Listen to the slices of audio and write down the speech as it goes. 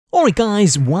Alright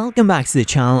guys, welcome back to the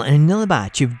channel and another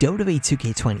batch of WWE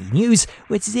 2K20 news,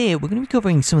 where today we're going to be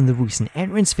covering some of the recent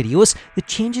entrance videos, the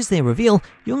changes they reveal,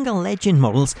 younger legend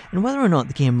models, and whether or not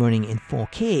the game running in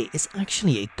 4K is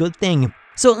actually a good thing.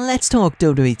 So let's talk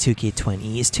WWE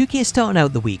 2K20, as 2K started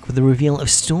out the week with the reveal of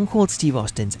Stone Cold Steve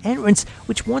Austin's entrance,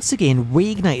 which once again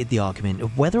reignited the argument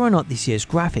of whether or not this year's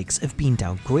graphics have been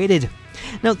downgraded.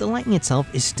 Now, the lighting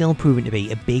itself is still proven to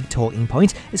be a big talking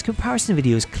point, as comparison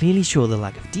videos clearly show the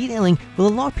lack of detailing, with a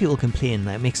lot of people complaining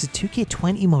that it makes the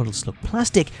 2K20 models look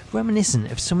plastic, reminiscent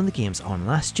of some of the games on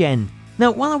last gen. Now,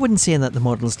 while I wouldn't say that the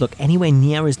models look anywhere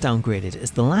near as downgraded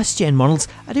as the last gen models,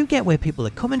 I do get where people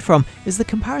are coming from, as the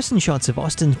comparison shots of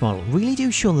Austin's model really do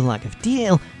show the lack of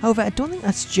detail. However, I don't think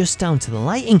that's just down to the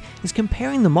lighting, as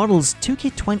comparing the models,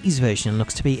 2K20's version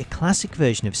looks to be a classic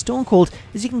version of Stone Cold,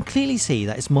 as you can clearly see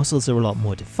that his muscles are a lot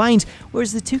more defined,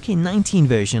 whereas the 2K19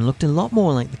 version looked a lot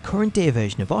more like the current day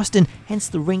version of Austin, hence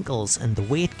the wrinkles and the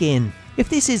weight gain. If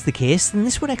this is the case, then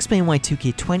this would explain why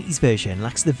 2K20's version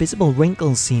lacks the visible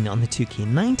wrinkles seen on the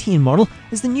 2K19 model,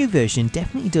 as the new version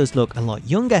definitely does look a lot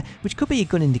younger, which could be a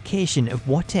good indication of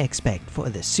what to expect for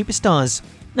other superstars.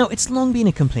 Now, it's long been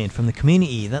a complaint from the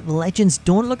community that the legends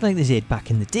don't look like they did back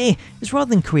in the day, as rather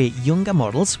than create younger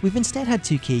models, we've instead had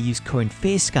 2K use current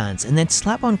face scans and then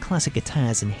slap on classic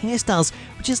attires and hairstyles,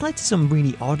 which has led to some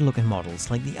really odd looking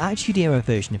models, like the Attitude Era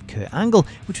version of Kurt Angle,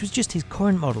 which was just his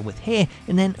current model with hair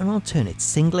and then an alternate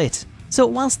singlet. So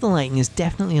whilst the lighting is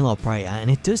definitely a lot brighter and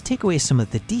it does take away some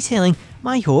of the detailing,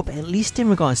 my hope, at least in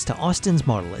regards to Austin's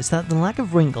model, is that the lack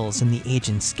of wrinkles and the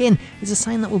aging skin is a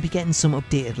sign that we'll be getting some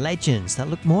updated legends that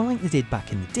look more like they did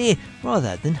back in the day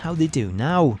rather than how they do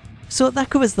now. So that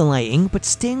covers the lighting, but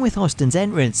staying with Austin's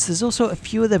entrance, there's also a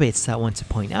few other bits that I want to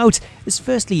point out, as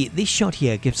firstly, this shot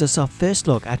here gives us our first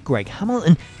look at Greg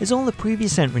Hamilton, as all the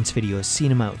previous entrance videos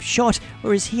seen him out of shot,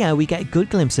 whereas here we get a good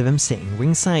glimpse of him sitting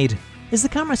ringside. As the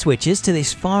camera switches to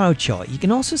this far out shot, you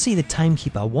can also see the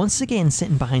timekeeper once again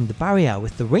sitting behind the barrier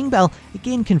with the ring bell,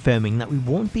 again confirming that we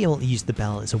won't be able to use the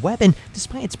bell as a weapon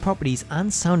despite its properties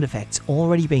and sound effects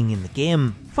already being in the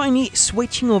game. Finally,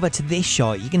 switching over to this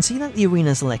shot, you can see that the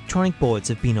arena's electronic boards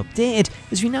have been updated,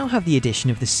 as we now have the addition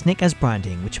of the Snickers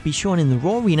branding, which will be shown in the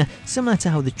Raw arena, similar to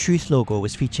how the Truth logo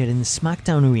was featured in the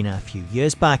Smackdown arena a few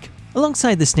years back.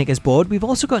 Alongside the Snickers board, we've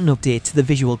also got an update to the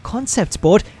visual concepts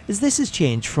board, as this has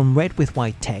changed from red with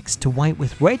white text to white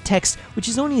with red text, which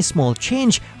is only a small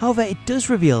change. However, it does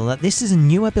reveal that this is a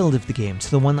newer build of the game to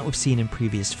the one that we've seen in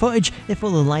previous footage,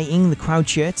 therefore the lighting, the crowd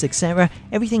shirts, etc.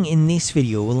 everything in this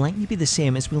video will likely be the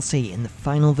same as we'll see in the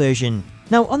final version.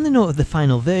 Now, on the note of the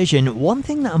final version, one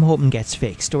thing that I'm hoping gets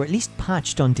fixed, or at least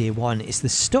patched on day one, is the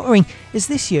stuttering, as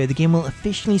this year the game will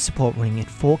officially support running at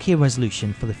 4K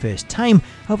resolution for the first time.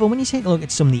 However, when you take a look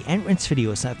at some of the entrance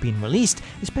videos that have been released,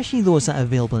 especially those that are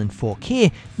available in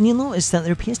 4K, then you'll notice that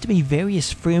there appears to be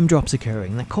various frame drops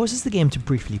occurring that causes the game to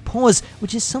briefly pause,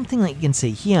 which is something that you can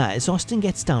see here as Austin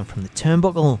gets down from the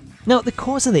turnbuckle. Now, the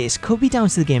cause of this could be down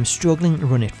to the game struggling to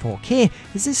run at 4K,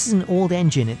 as this is an old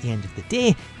engine at the end of the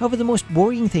day. However, the most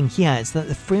worrying thing here is that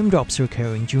the frame drops are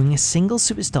occurring during a single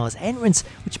superstar's entrance,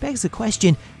 which begs the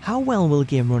question, how well will a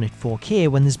game run at 4K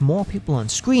when there's more people on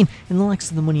screen in the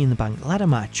likes of the Money in the Bank ladder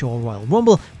match or Royal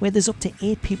Rumble, where there's up to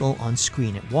 8 people on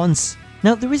screen at once?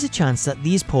 Now, there is a chance that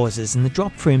these pauses and the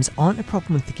drop frames aren't a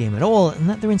problem with the game at all, and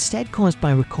that they're instead caused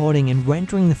by recording and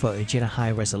rendering the footage at a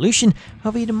high resolution.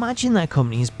 However, you'd imagine that a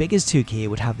company as big as 2K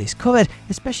would have this covered,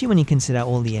 especially when you consider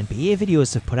all the NBA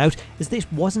videos they've put out, as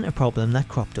this wasn't a problem that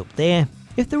cropped up there.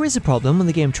 If there is a problem with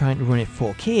the game trying to run at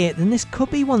 4K, then this could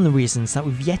be one of the reasons that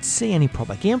we've yet to see any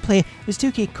proper gameplay, as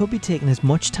 2K could be taking as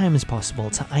much time as possible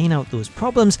to iron out those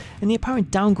problems, and the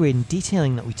apparent downgrade and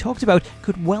detailing that we talked about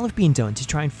could well have been done to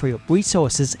try and free up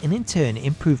resources and in turn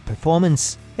improve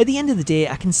performance. At the end of the day,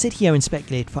 I can sit here and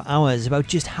speculate for hours about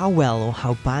just how well or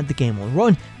how bad the game will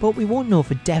run, but we won't know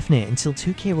for definite until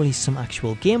 2K release some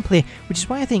actual gameplay, which is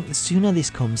why I think the sooner this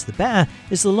comes the better,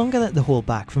 as the longer that they hold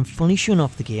back from fully showing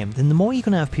off the game, then the more you're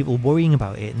going to have people worrying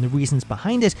about it and the reasons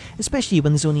behind it, especially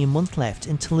when there's only a month left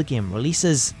until the game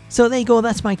releases. So there you go,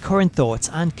 that's my current thoughts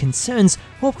and concerns.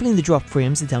 Hopefully the drop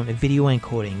frames are down to video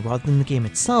encoding rather than the game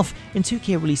itself, and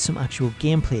 2K release some actual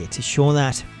gameplay to show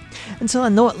that. Until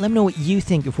that note, let me know what you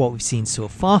think of what we've seen so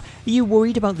far. Are you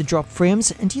worried about the drop frames,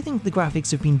 and do you think the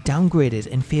graphics have been downgraded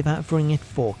in favour of running at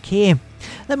 4K?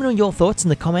 Let me know your thoughts in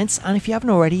the comments, and if you haven't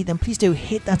already, then please do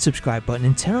hit that subscribe button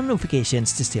and turn on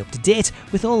notifications to stay up to date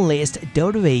with all the latest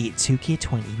WWE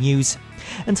 2K20 news.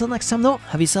 Until next time though,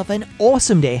 have yourself an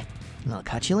awesome day, and I'll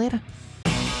catch you later.